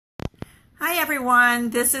Hi everyone,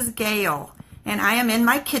 this is Gayle, and I am in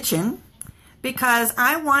my kitchen because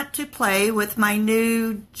I want to play with my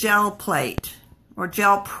new gel plate, or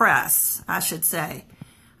gel press, I should say.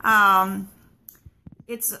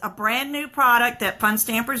 It's a brand new product that Fun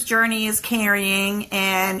Stamper's Journey is carrying,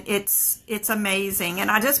 and it's amazing. And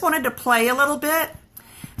I just wanted to play a little bit,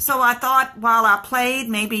 so I thought while I played,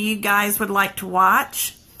 maybe you guys would like to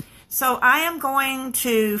watch. So I am going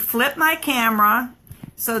to flip my camera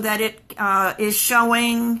so that it is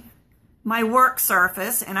showing my work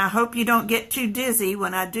surface, and I hope you don't get too dizzy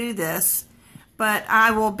when I do this, but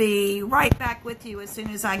I will be right back with you as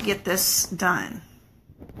soon as I get this done.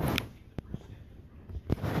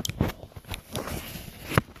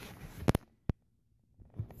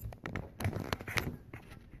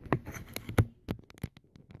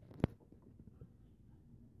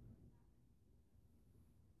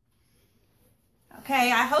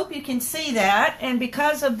 Okay, I hope you can see that, and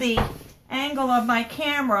because of the angle of my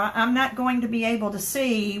camera, I'm not going to be able to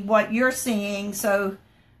see what you're seeing, so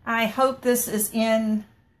I hope this is in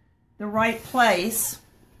the right place.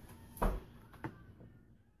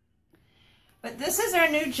 But this is our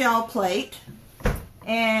new gel plate,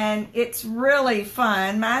 and it's really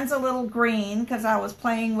fun. Mine's a little green because I was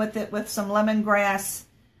playing with it with some lemongrass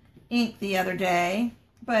ink the other day,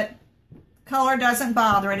 but color doesn't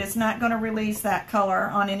bother it. It's not going to release that color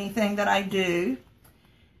on anything that I do.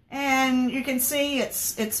 And you can see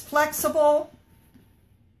it's flexible.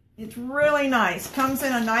 It's really nice. Comes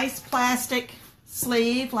in a nice plastic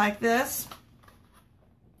sleeve like this.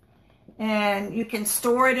 And you can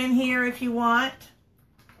store it in here if you want.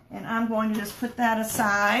 And I'm going to just put that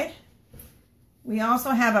aside. We also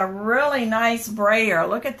have a really nice brayer.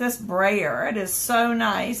 Look at this brayer. It is so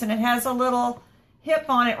nice. And it has a little hip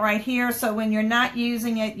on it right here, so when you're not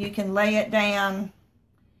using it, you can lay it down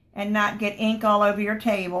and not get ink all over your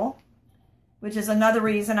table, which is another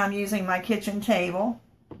reason I'm using my kitchen table.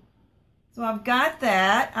 So I've got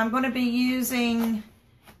that. I'm going to be using,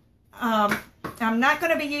 I'm not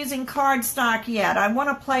going to be using cardstock yet. I want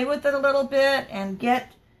to play with it a little bit and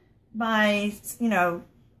get my,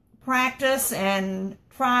 practice and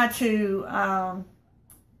try to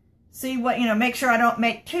see what, make sure I don't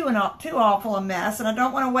make too awful a mess, and I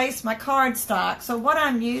don't want to waste my cardstock. So what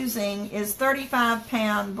I'm using is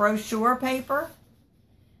 35-pound brochure paper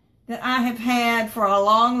that I have had for a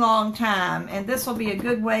long, long time, and this will be a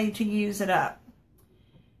good way to use it up.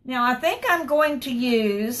 Now I think I'm going to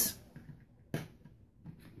use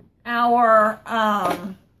our,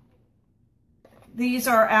 these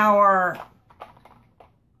are our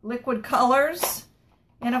liquid colors,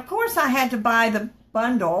 and of course I had to buy the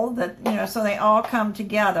bundle that, so they all come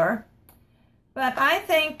together. But I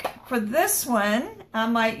think for this one, I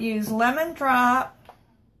might use Lemon Drop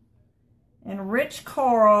and Rich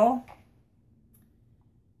Coral,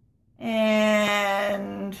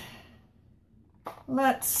 and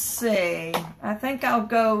let's see, I think I'll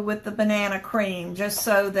go with the Banana Cream just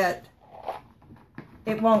so that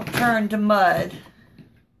it won't turn to mud.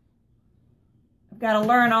 I've got to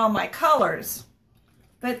learn all my colors.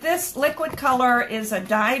 But this liquid color is a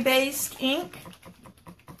dye-based ink,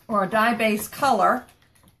 or a dye-based color.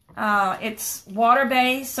 It's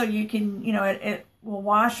water-based, so you can, it will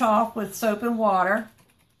wash off with soap and water.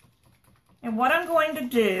 And what I'm going to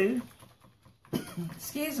do,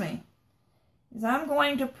 excuse me, is I'm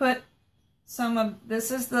going to put some of,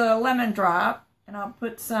 this is the Lemon Drop, and I'll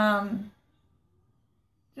put some,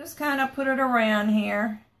 just kind of put it around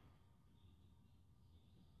here.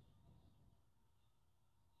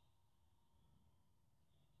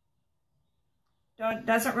 It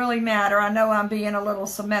doesn't really matter. I know I'm being a little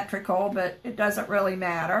symmetrical, but it doesn't really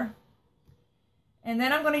matter. And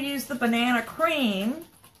then I'm going to use the Banana Cream,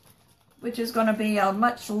 which is going to be a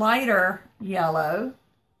much lighter yellow.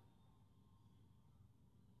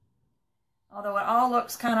 Although it all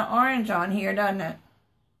looks kind of orange on here, doesn't it?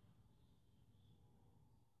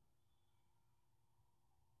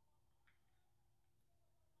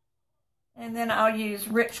 And then I'll use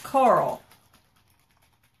Rich Coral.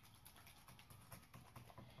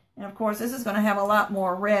 And of course, this is going to have a lot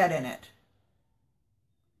more red in it.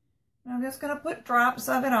 I'm just going to put drops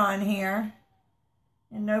of it on here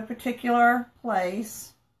in no particular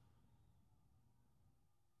place.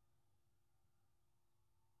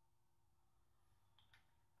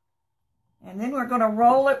 And then we're going to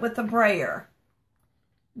roll it with the brayer.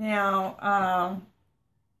 Now,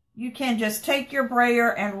 you can just take your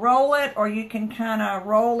brayer and roll it, or you can kind of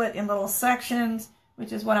roll it in little sections,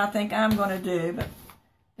 which is what I think I'm going to do. But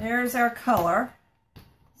there's our color.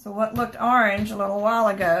 So what looked orange a little while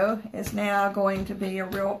ago is now going to be a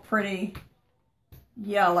real pretty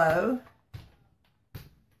yellow.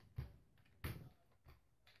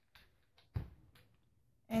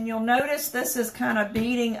 And you'll notice this is kind of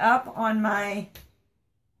beading up on my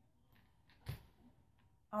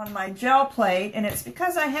gel plate, and it's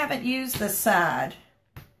because I haven't used this side.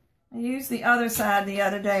 I used the other side the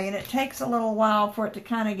other day, and it takes a little while for it to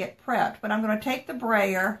kind of get prepped. But I'm going to take the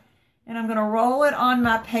brayer, and I'm going to roll it on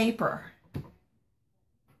my paper.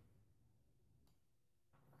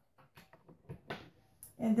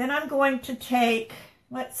 And then I'm going to take,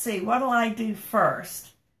 let's see, what will I do first?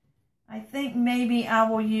 I think maybe I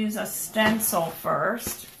will use a stencil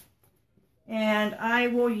first. And I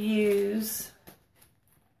will use,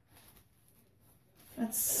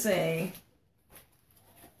 let's see,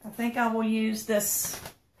 I think I will use this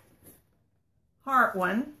heart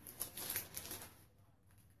one.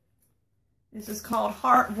 This is called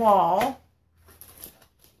Heart Wall.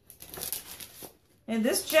 And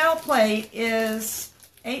this gel plate is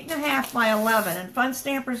 8.5 by 11, and Fun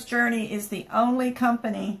Stamper's Journey is the only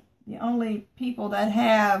company, the only people that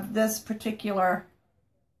have this particular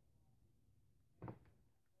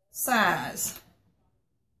size.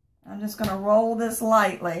 I'm just going to roll this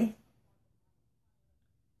lightly.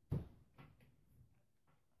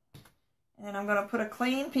 And I'm going to put a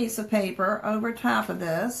clean piece of paper over top of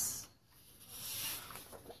this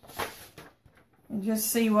and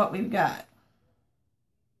just see what we've got.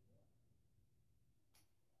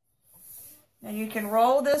 Now you can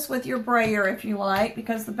roll this with your brayer if you like,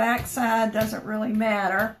 because the back side doesn't really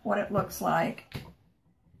matter what it looks like.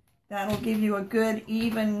 That'll give you a good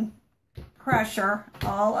even pressure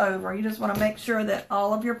all over. You just want to make sure that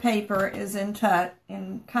all of your paper is in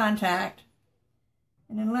contact.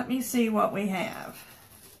 And then let me see what we have.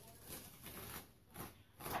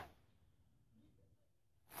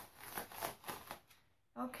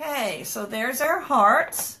 Okay, so there's our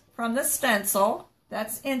hearts from the stencil.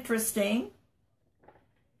 That's interesting.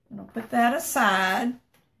 I'll put that aside.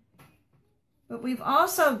 But we've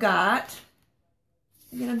also got,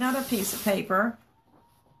 get another piece of paper.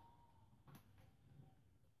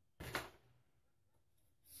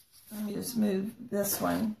 Let me just move this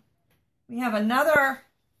one. We have another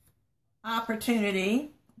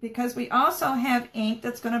opportunity because we also have ink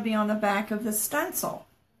that's going to be on the back of the stencil.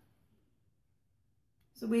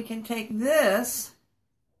 So we can take this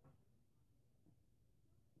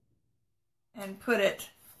and put it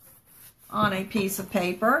on a piece of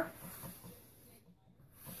paper.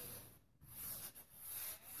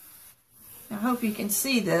 I hope you can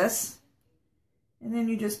see this. And then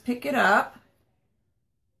you just pick it up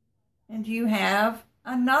and you have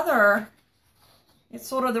another, it's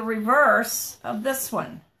sort of the reverse of this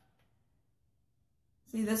one.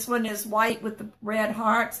 See, this one is white with the red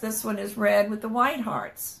hearts. This one is red with the white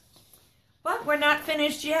hearts. But we're not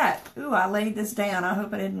finished yet. Ooh, I laid this down. I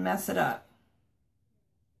hope I didn't mess it up.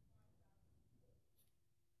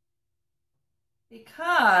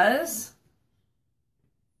 Because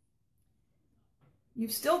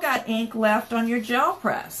you've still got ink left on your gel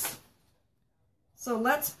press. So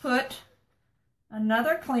let's put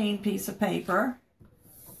another clean piece of paper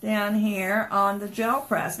down here on the gel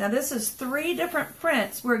press. Now this is 3 different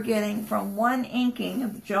prints we're getting from one inking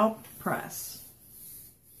of the gel press.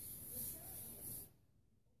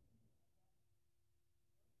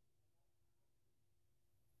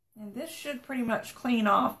 And this should pretty much clean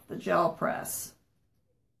off the gel press.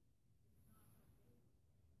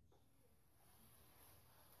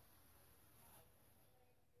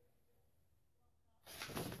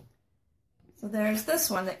 So there's this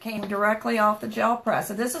one that came directly off the gel press.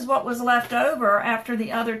 So this is what was left over after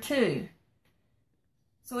the other 2.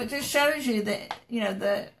 So it just shows you that, you know,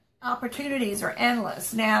 the opportunities are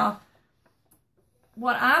endless. Now,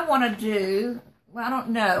 what I want to do, well, I don't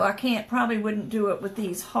know. I probably wouldn't do it with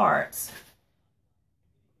these hearts.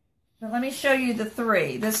 But let me show you the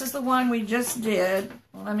 3. This is the one we just did.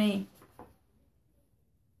 Let me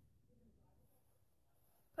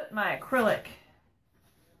put my acrylic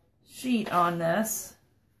sheet on this,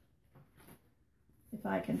 if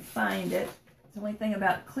I can find it. It's the only thing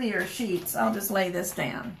about clear sheets. I'll just lay this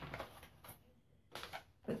down.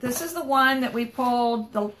 But this is the one that we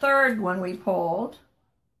pulled, the 3rd one we pulled.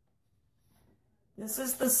 This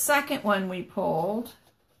is the 2nd one we pulled.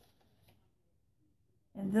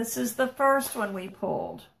 And this is the 1st one we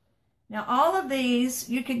pulled. Now all of these,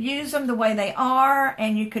 you could use them the way they are,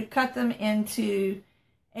 and you could cut them into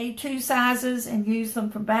A2 sizes and use them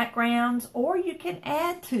for backgrounds, or you can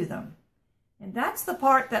add to them. And that's the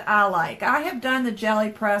part that I like. I have done the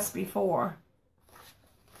jelly press before.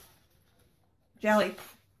 Gel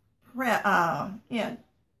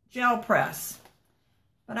press.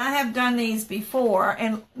 But I have done these before,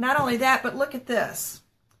 and not only that, but look at this.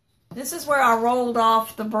 This is where I rolled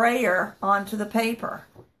off the brayer onto the paper.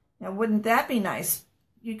 Now, wouldn't that be nice?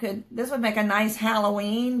 This would make a nice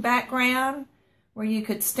Halloween background where you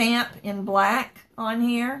could stamp in black on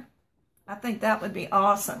here. I think that would be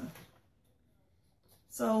awesome.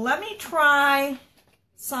 So let me try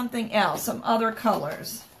something else, some other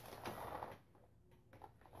colors.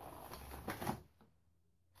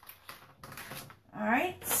 All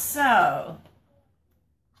right, so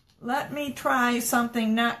let me try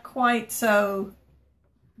something not quite so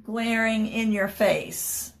glaring in your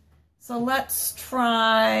face. So let's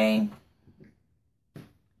try,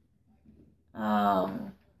 I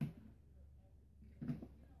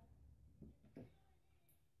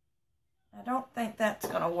don't think that's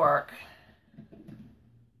going to work.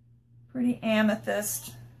 Pretty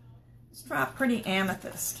amethyst. Let's try pretty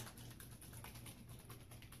amethyst.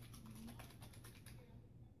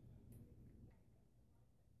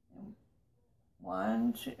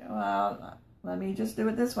 One, two, let me just do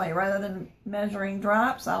it this way. Rather than measuring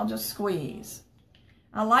drops, I'll just squeeze.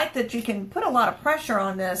 I like that you can put a lot of pressure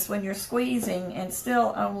on this when you're squeezing and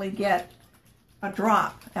still only get a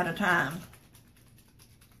drop at a time.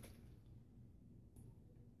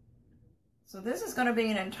 So this is going to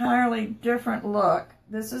be an entirely different look.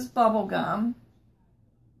 This is bubble gum.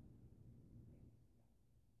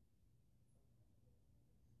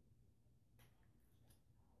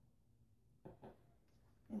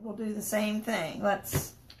 And we'll do the same thing.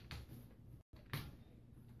 Let's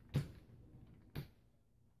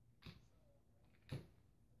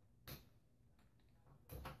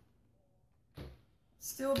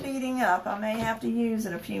still beating up. I may have to use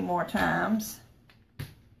it a few more times.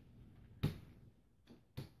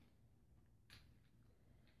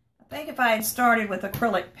 I think if I had started with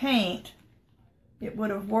acrylic paint, it would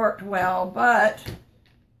have worked well, but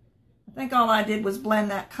I think all I did was blend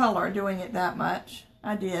that color doing it that much.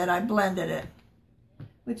 I blended it,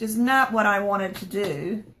 which is not what I wanted to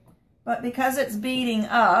do, but because it's beading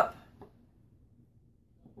up,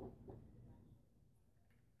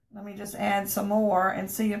 let me just add some more and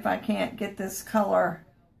see if I can't get this color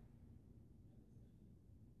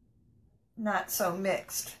not so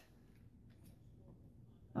mixed.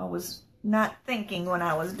 I was not thinking when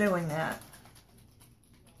I was doing that.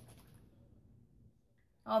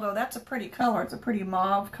 Although that's a pretty color, it's a pretty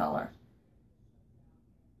mauve color.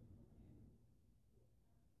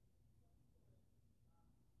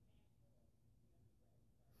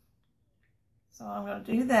 So I'm going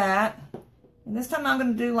to do that. And this time I'm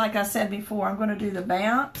going to do, like I said before, I'm going to do the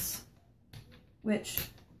bounce, which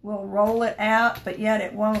will roll it out, but yet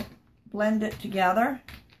it won't blend it together.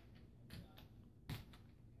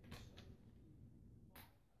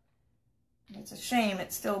 It's a shame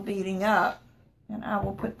it's still beating up. And I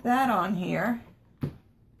will put that on here.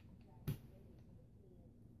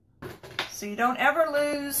 So you don't ever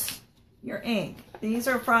lose your ink. These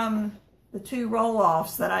are from the 2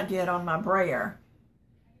 roll-offs that I did on my brayer.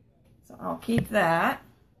 So I'll keep that.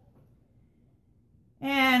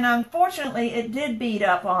 And unfortunately, it did bead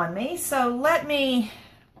up on me. So let me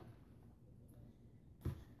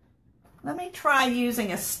try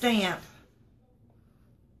using a stamp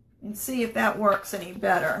and see if that works any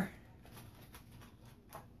better.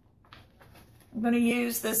 I'm going to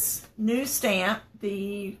use this new stamp,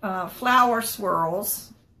 the Flower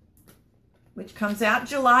Swirls, which comes out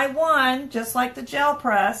July 1, just like the gel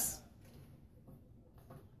press.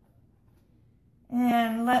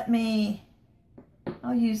 And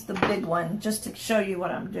I'll use the big one just to show you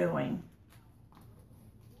what I'm doing.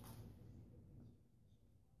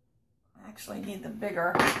 I actually need the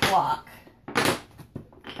bigger block.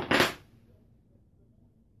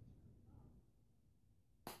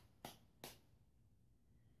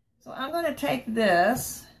 So I'm going to take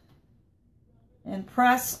this and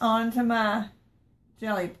press onto my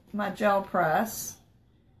gel press,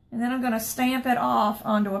 and then I'm going to stamp it off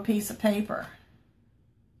onto a piece of paper.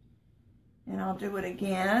 And I'll do it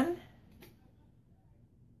again.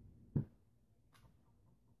 And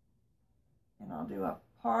I'll do a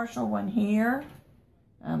partial one here.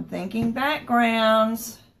 I'm thinking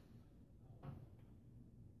backgrounds.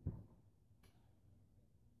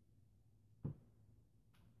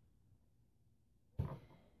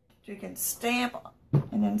 You can stamp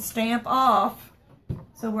and then stamp off.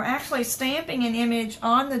 So we're actually stamping an image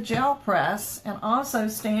on the gel press and also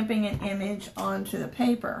stamping an image onto the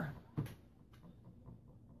paper.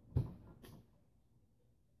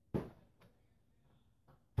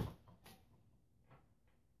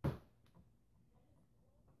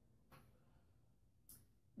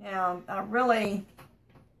 Now, I really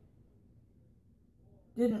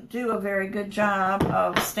didn't do a very good job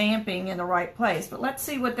of stamping in the right place, but let's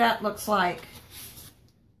see what that looks like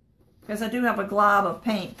because I do have a glob of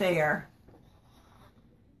paint there.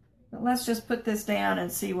 But let's just put this down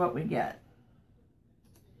and see what we get.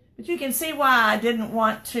 But you can see why I didn't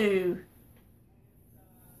want to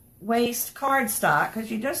waste cardstock,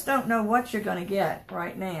 because you just don't know what you're going to get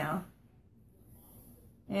right now.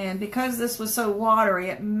 And because this was so watery,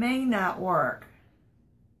 it may not work.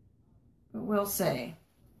 But we'll see.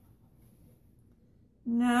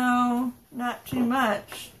 No, not too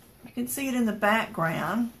much. You can see it in the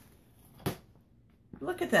background.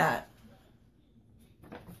 Look at that.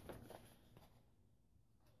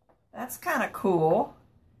 That's kind of cool.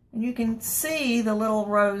 And you can see the little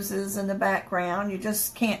roses in the background. You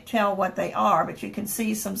just can't tell what they are, but you can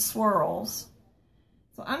see some swirls.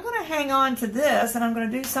 So I'm going to hang on to this, and I'm going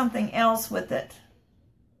to do something else with it.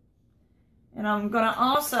 And I'm going to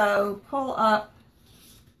also pull up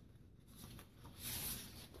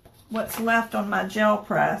what's left on my gel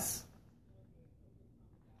press.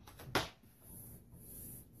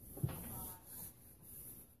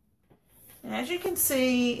 And as you can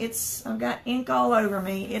see, I've got ink all over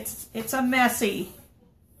me. It's a messy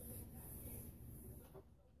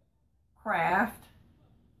craft.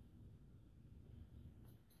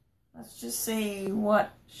 Let's just see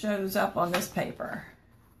what shows up on this paper.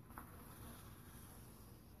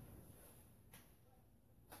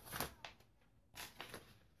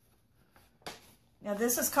 Now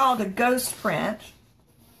this is called a ghost print,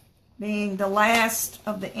 being the last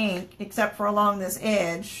of the ink except for along this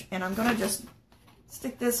edge, and I'm going to just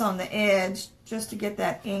stick this on the edge just to get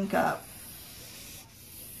that ink up.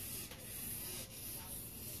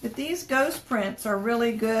 But these ghost prints are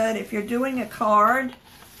really good if you're doing a card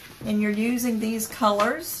and you're using these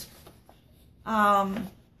colors.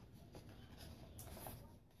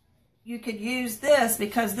 You could use this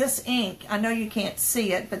because this ink, I know you can't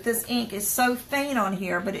see it, but this ink is so faint on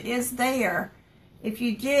here, but it is there. If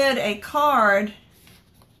you did a card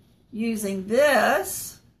using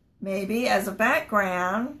this, maybe as a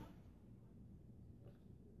background,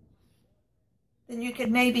 then you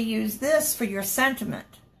could maybe use this for your sentiment,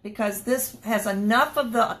 because this has enough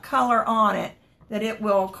of the color on it that it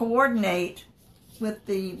will coordinate with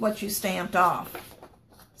what you stamped off.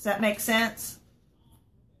 Does that make sense?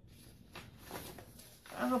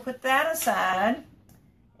 I'm going to put that aside,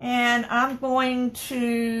 and I'm going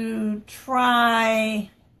to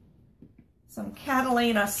try some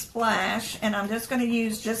Catalina Splash, and I'm just going to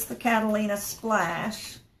use just the Catalina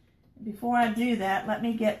Splash. Before I do that, let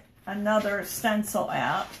me get another stencil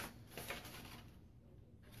out.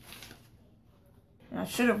 And I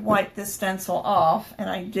should have wiped this stencil off,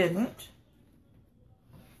 and I didn't.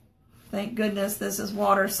 Thank goodness this is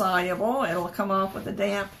water soluble. It'll come off with a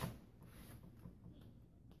damp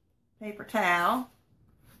paper towel.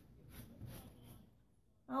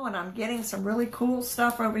 Oh, and I'm getting some really cool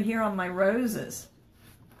stuff over here on my roses.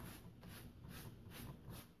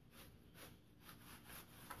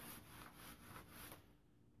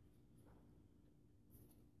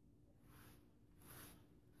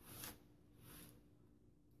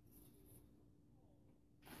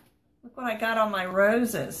 Look what I got on my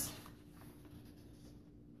roses.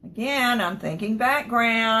 Again, I'm thinking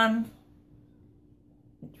background.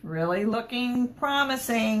 It's really looking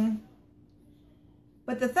promising.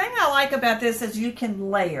 But the thing I like about this is you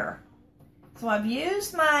can layer. So I've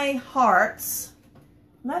used my hearts.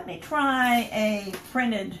 Let me try a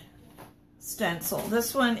printed stencil.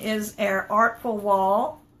 This one is our Artful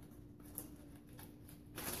Wall.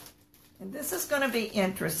 And this is going to be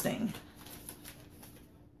interesting.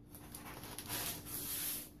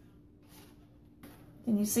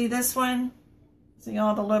 Can you see this one? See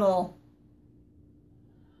all the little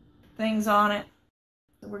things on it?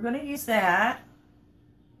 So we're going to use that.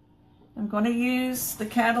 I'm going to use the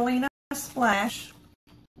Catalina Splash.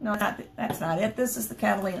 No, that's not it. This is the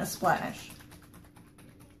Catalina Splash.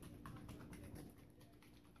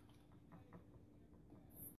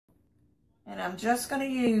 And I'm just going to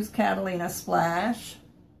use Catalina Splash.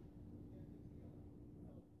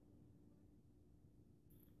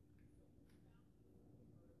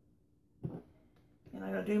 And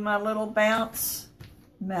I'm going to do my little bounce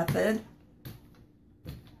method.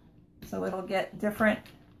 So it'll get different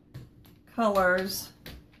colors.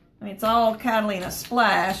 I mean, it's all Catalina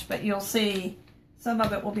Splash, but you'll see some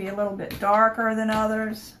of it will be a little bit darker than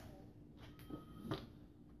others.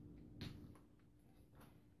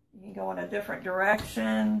 You can go in a different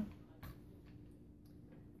direction.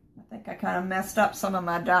 I think I kind of messed up some of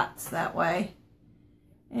my dots that way.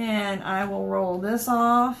 And I will roll this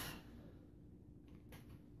off.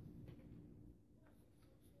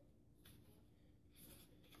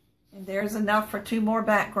 And there's enough for 2 more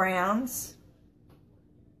backgrounds.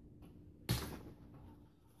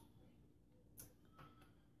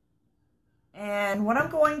 And what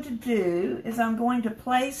I'm going to do is I'm going to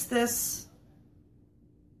place this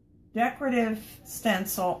decorative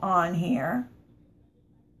stencil on here.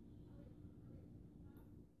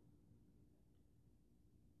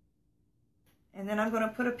 And then I'm going to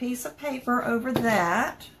put a piece of paper over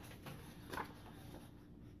that.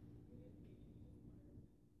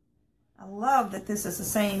 I love that this is the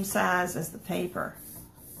same size as the paper.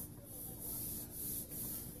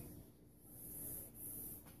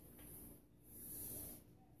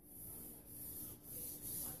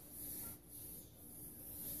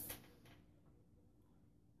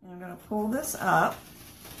 And I'm going to pull this up.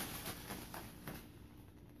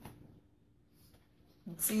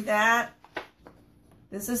 See that?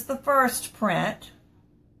 This is the first print.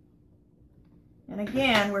 And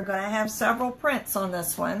again, we're going to have several prints on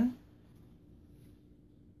this one.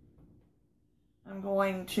 I'm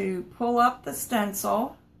going to pull up the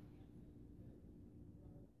stencil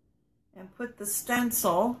and put the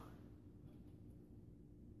stencil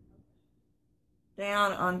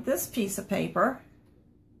down on this piece of paper.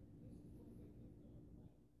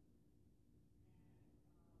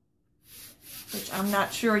 Which I'm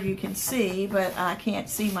not sure you can see, but I can't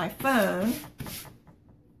see my phone.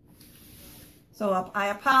 So I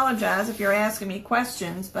apologize if you're asking me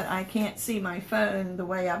questions, but I can't see my phone the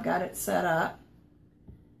way I've got it set up.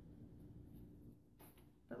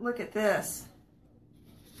 But look at this.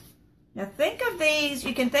 Now think of these,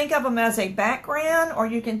 you can think of them as a background, or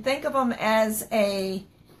you can think of them as a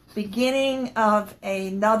beginning of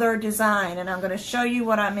another design, and I'm going to show you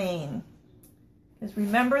what I mean. Because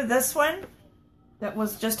remember this one? That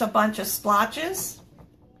was just a bunch of splotches,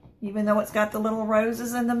 even though it's got the little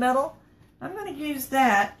roses in the middle. I'm going to use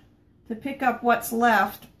that to pick up what's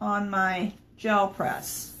left on my gel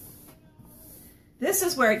press. This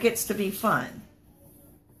is where it gets to be fun.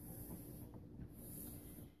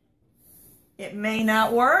 It may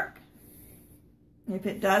not work. If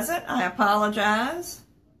it doesn't, I apologize.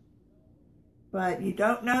 But you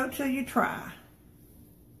don't know till you try.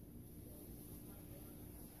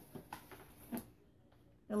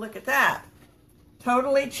 And look at that.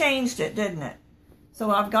 Totally changed it, didn't it?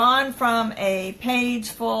 So I've gone from a page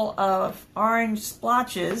full of orange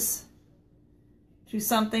splotches to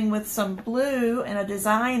something with some blue and a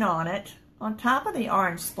design on it on top of the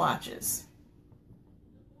orange splotches.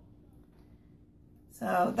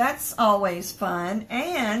 So that's always fun.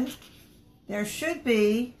 And there should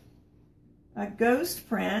be a ghost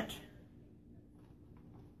print.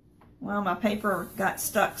 Well, my paper got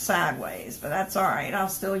stuck sideways, but that's all right. I'll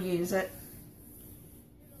still use it.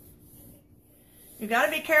 You got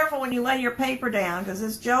to be careful when you lay your paper down, because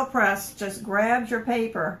this gel press just grabs your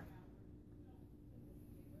paper.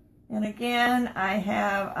 And again, I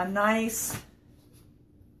have a nice,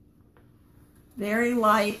 very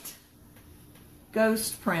light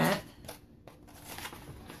ghost print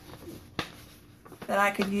that I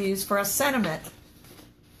could use for a sentiment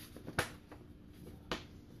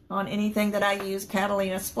on anything that I use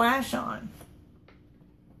Catalina Splash on.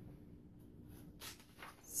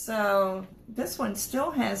 So this one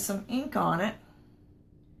still has some ink on it,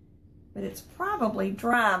 but it's probably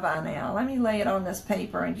dry by now. Let me lay it on this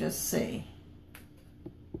paper and just see.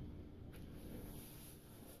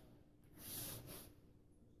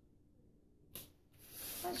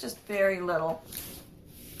 That's just very little.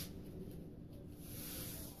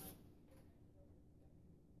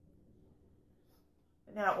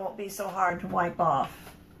 Now it won't be so hard to wipe off.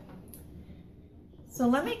 So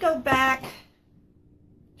let me go back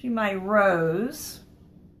to my rose.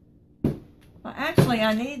 Well, actually,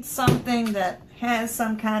 I need something that has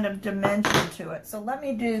some kind of dimension to it. So let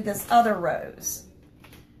me do this other rose.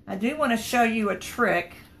 I do want to show you a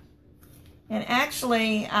trick. And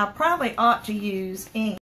actually, I probably ought to use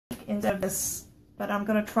ink instead of this, but I'm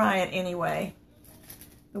going to try it anyway.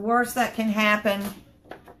 The worst that can happen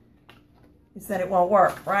is that it won't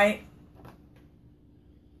work, right?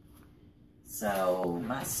 So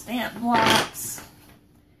my stamp blocks.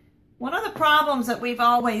 One of the problems that we've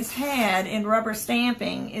always had in rubber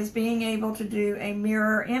stamping is being able to do a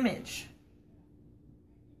mirror image.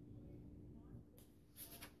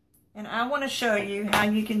 And I want to show you how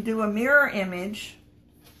you can do a mirror image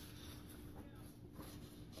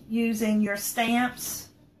using your stamps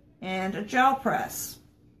and a gel press.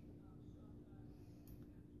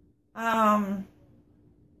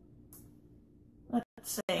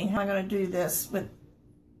 Let's see how I'm going to do this with.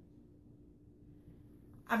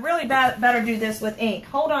 I really better do this with ink.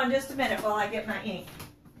 Hold on just a minute while I get my ink.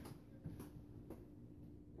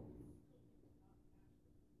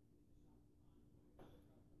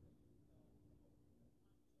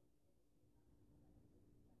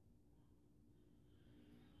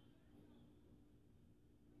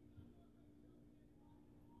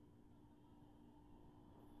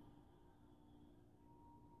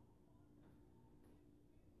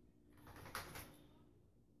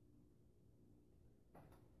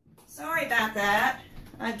 Sorry about that.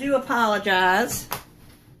 I do apologize.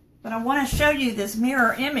 But I want to show you this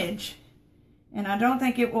mirror image. And I don't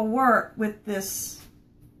think it will work with this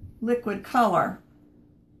liquid color.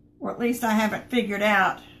 Or at least I haven't figured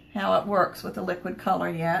out how it works with the liquid color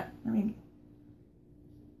yet.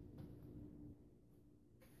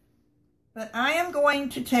 But I am going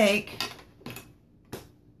to take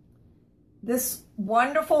this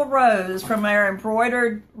wonderful rose from our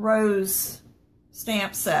embroidered rose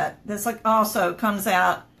stamp set. This also comes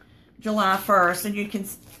out July 1st, and you can,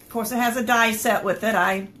 of course, it has a die set with it.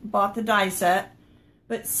 I bought the die set.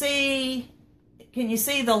 But see, can you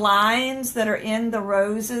see the lines that are in the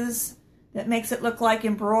roses that makes it look like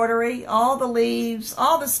embroidery? All the leaves,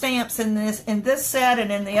 all the stamps in this set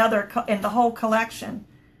and in the whole collection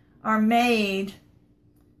are made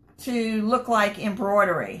to look like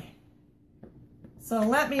embroidery. So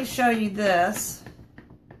let me show you this.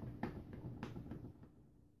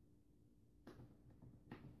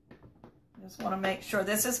 Just want to make sure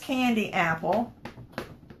this is candy apple.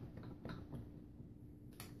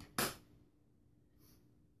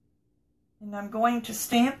 And I'm going to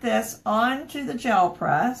stamp this onto the gel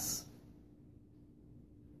press.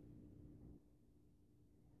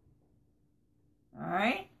 All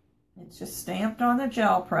right, it's just stamped on the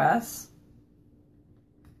gel press.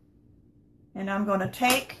 And I'm going to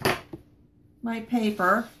take my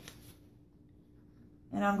paper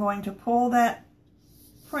and I'm going to pull that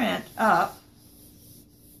print up.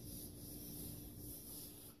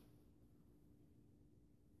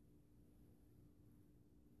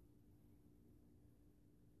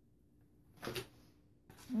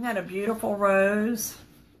 Isn't that a beautiful rose?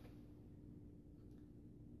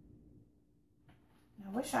 I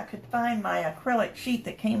wish I could find my acrylic sheet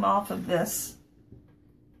that came off of this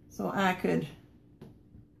so I could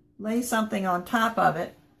lay something on top of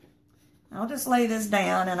it. I'll just lay this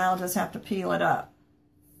down and I'll just have to peel it up.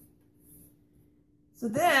 So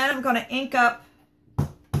then I'm going to ink up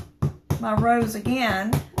my rose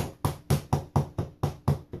again.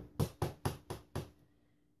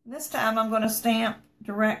 This time I'm going to stamp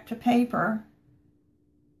direct to paper.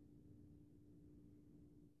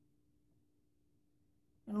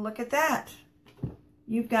 And look at that.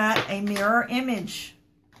 You've got a mirror image.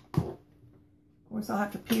 Of course, I'll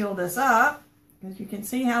have to peel this up because you can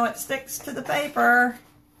see how it sticks to the paper.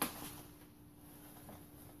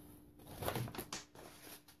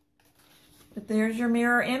 But there's your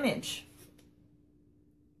mirror image.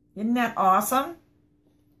 Isn't that awesome?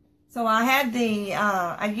 So I had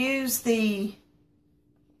I used the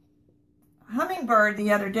hummingbird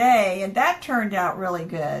the other day, and that turned out really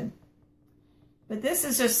good. But this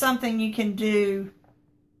is just something you can do,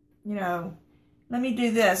 you know. Let me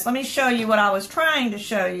do this. Let me show you what I was trying to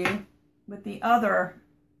show you with the other.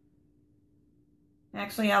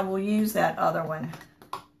 Actually, I will use that other one.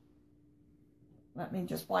 Let me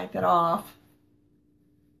just wipe it off.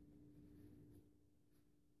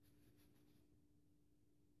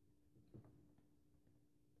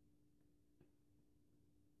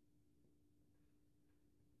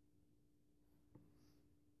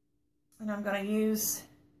 And I'm going to use,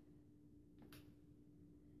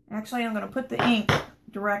 actually I'm going to put the ink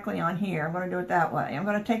directly on here. I'm going to do it that way. I'm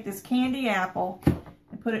going to take this candy apple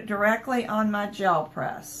and put it directly on my gel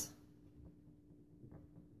press.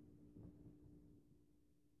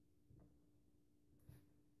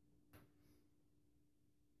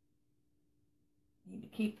 Need to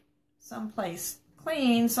keep someplace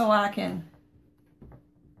clean so I can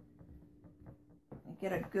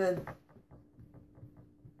get a good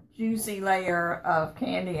juicy layer of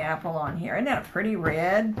candy apple on here. Isn't that a pretty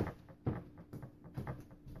red?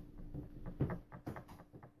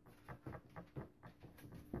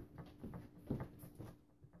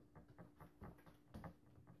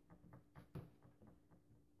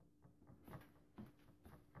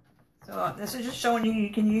 So this is just showing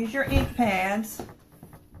you can use your ink pads.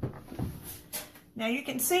 Now you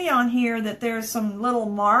can see on here that there's some little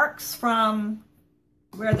marks from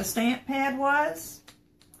where the stamp pad was.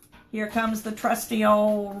 Here comes the trusty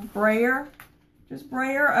old brayer. Just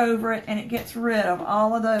brayer over it and it gets rid of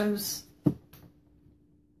all of those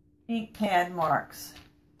ink pad marks.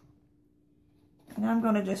 And I'm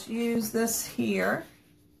going to just use this here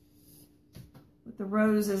with the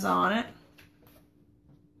roses on it.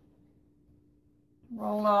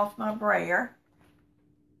 Roll off my brayer.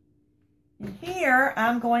 And here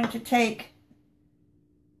I'm going to take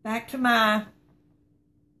back to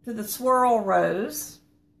the swirl rose.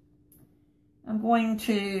 I'm going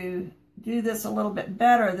to do this a little bit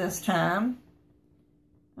better this time.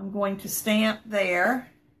 I'm going to stamp there,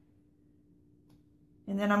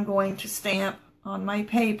 and then I'm going to stamp on my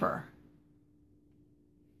paper.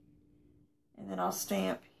 And then I'll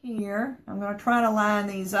stamp here. I'm going to try to line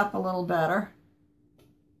these up a little better.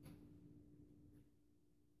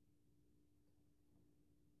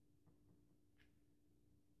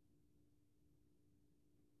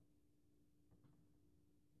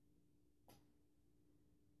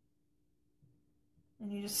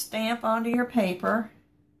 And you just stamp onto your paper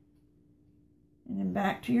and then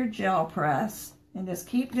back to your gel press. And just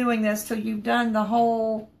keep doing this till you've done the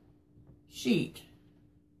whole sheet.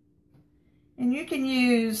 And you can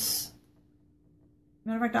use,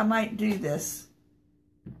 matter of fact, I might do this.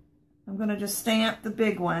 I'm going to just stamp the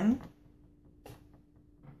big one.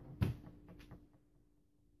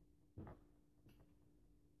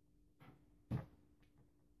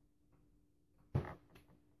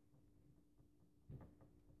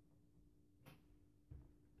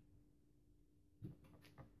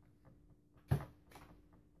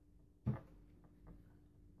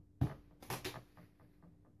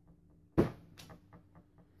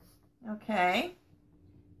 Okay,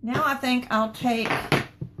 now I think I'll take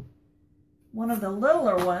one of the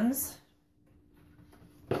littler ones.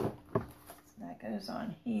 So that goes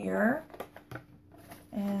on here.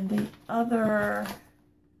 And the other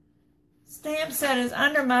stamp set is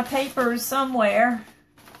under my papers somewhere.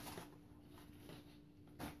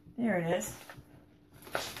 There it is.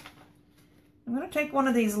 I'm going to take one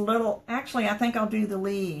of these little, actually I think I'll do the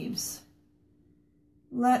leaves.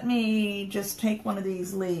 Let me just take one of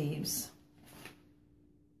these leaves.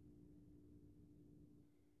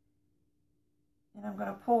 And I'm going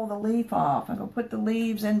to pull the leaf off. I'm going to put the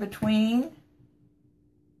leaves in between.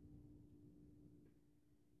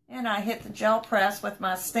 And I hit the gel press with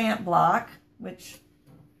my stamp block, which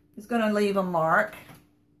is going to leave a mark.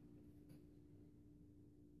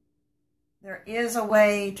 There is a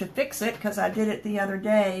way to fix it because I did it the other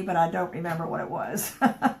day, but I don't remember what it was.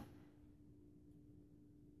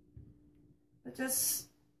 But just,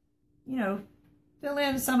 you know, fill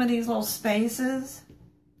in some of these little spaces.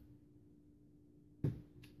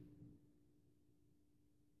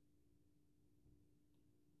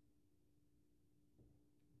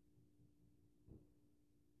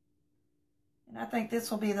 And I think this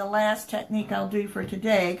will be the last technique I'll do for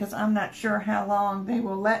today because I'm not sure how long they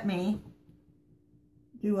will let me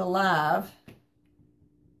do a live.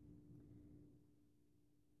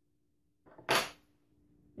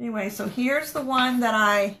 Anyway, so here's the one that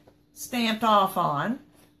I stamped off on.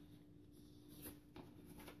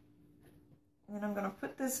 And I'm going to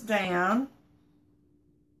put this down.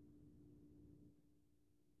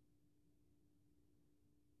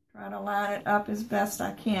 Try to line it up as best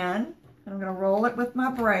I can. I'm going to roll it with my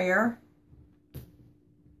brayer.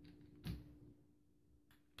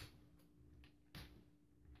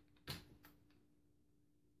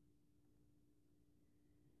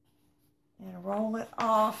 And roll it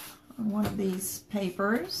off on one of these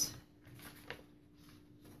papers.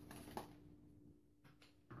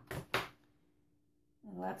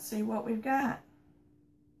 And let's see what we've got.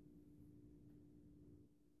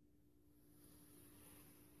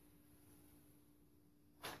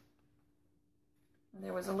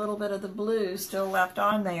 There was a little bit of the blue still left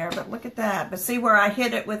on there, but look at that. But see where I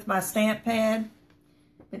hit it with my stamp pad?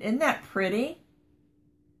 But isn't that pretty?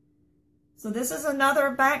 So this is another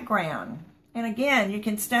background. And again, you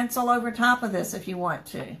can stencil over top of this if you want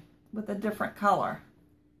to, with a different color.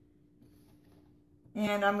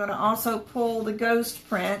 And I'm going to also pull the ghost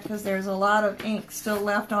print because there's a lot of ink still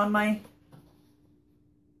left on my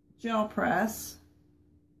gel press.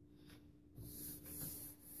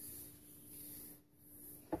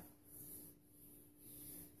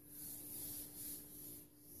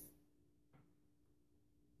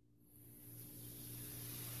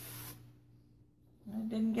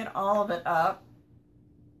 I didn't get all of it up.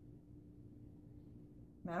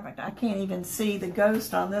 Matter of fact, I can't even see the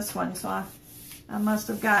ghost on this one, so I must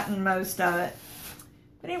have gotten most of it.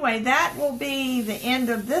 But anyway, that will be the end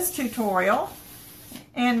of this tutorial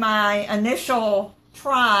and my initial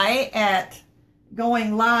try at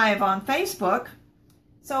going live on Facebook.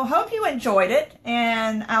 So hope you enjoyed it,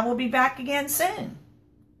 and I will be back again soon.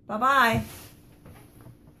 Bye-bye.